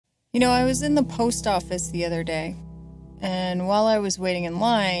I was in the post office the other day, and while I was waiting in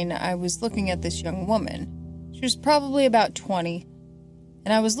line, I was looking at this young woman. She was probably about 20,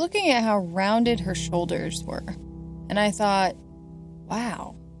 and I was looking at how rounded her shoulders were. And I thought,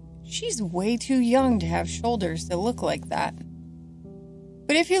 wow, she's way too young to have shoulders that look like that.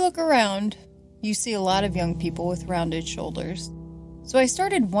 But if you look around, you see a lot of young people with rounded shoulders. So I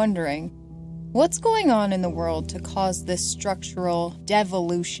started wondering, what's going on in the world to cause this structural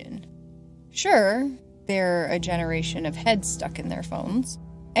devolution? Sure, they're a generation of heads stuck in their phones,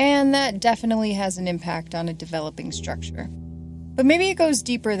 and that definitely has an impact on a developing structure. But maybe it goes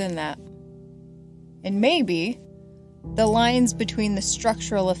deeper than that. And maybe the lines between the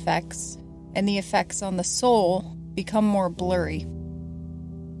structural effects and the effects on the soul become more blurry.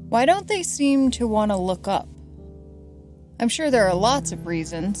 Why don't they seem to want to look up? I'm sure there are lots of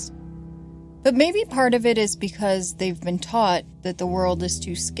reasons, but maybe part of it is because they've been taught that the world is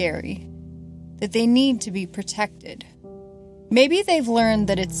too scary, that they need to be protected. Maybe they've learned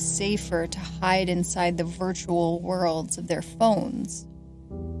that it's safer to hide inside the virtual worlds of their phones,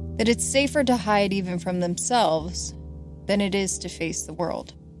 that it's safer to hide even from themselves than it is to face the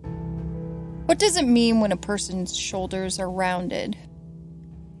world. What does it mean when a person's shoulders are rounded?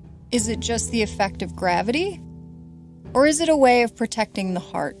 Is it just the effect of gravity? Or is it a way of protecting the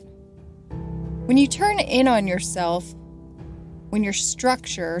heart? When you turn in on yourself, when your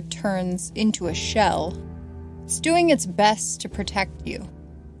structure turns into a shell, it's doing its best to protect you,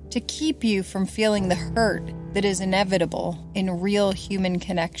 to keep you from feeling the hurt that is inevitable in real human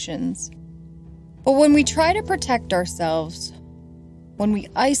connections. But when we try to protect ourselves, when we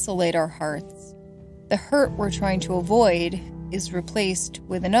isolate our hearts, the hurt we're trying to avoid is replaced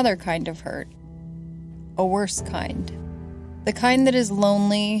with another kind of hurt, a worse kind. The kind that is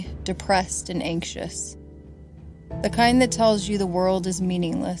lonely, depressed, and anxious. The kind that tells you the world is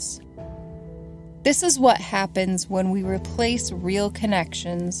meaningless. This is what happens when we replace real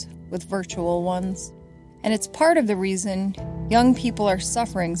connections with virtual ones. And it's part of the reason young people are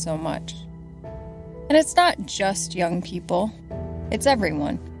suffering so much. And it's not just young people. It's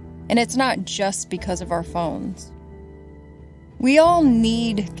everyone. And it's not just because of our phones. We all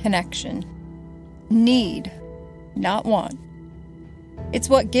need connection. Need, not want. It's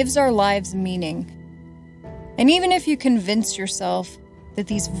what gives our lives meaning. And even if you convince yourself that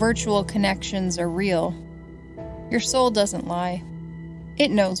these virtual connections are real, your soul doesn't lie. It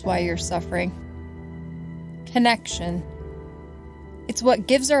knows why you're suffering. Connection. It's what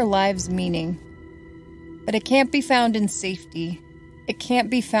gives our lives meaning. But it can't be found in safety. It can't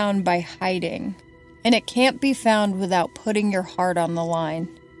be found by hiding. And it can't be found without putting your heart on the line.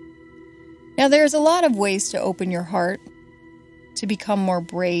 Now, there's a lot of ways to open your heart, to become more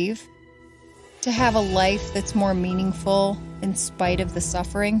brave, to have a life that's more meaningful in spite of the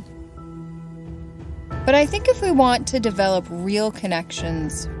suffering. But I think if we want to develop real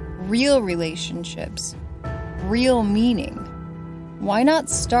connections, real relationships, real meaning, why not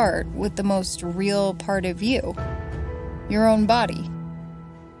start with the most real part of you, your own body?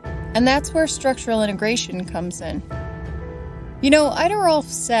 And that's where structural integration comes in. Rolf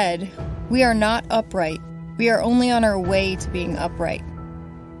said, "We are not upright. We are only on our way to being upright."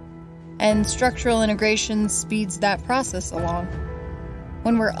 And structural integration speeds that process along.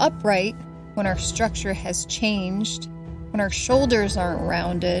 When we're upright, when our structure has changed, when our shoulders aren't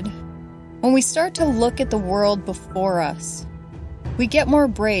rounded, when we start to look at the world before us, we get more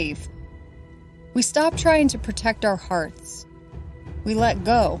brave. We stop trying to protect our hearts. We let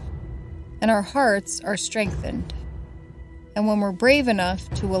go. And our hearts are strengthened. And when we're brave enough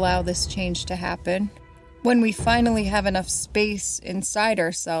to allow this change to happen, when we finally have enough space inside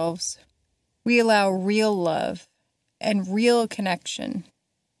ourselves, we allow real love and real connection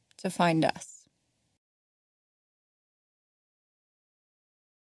to find us.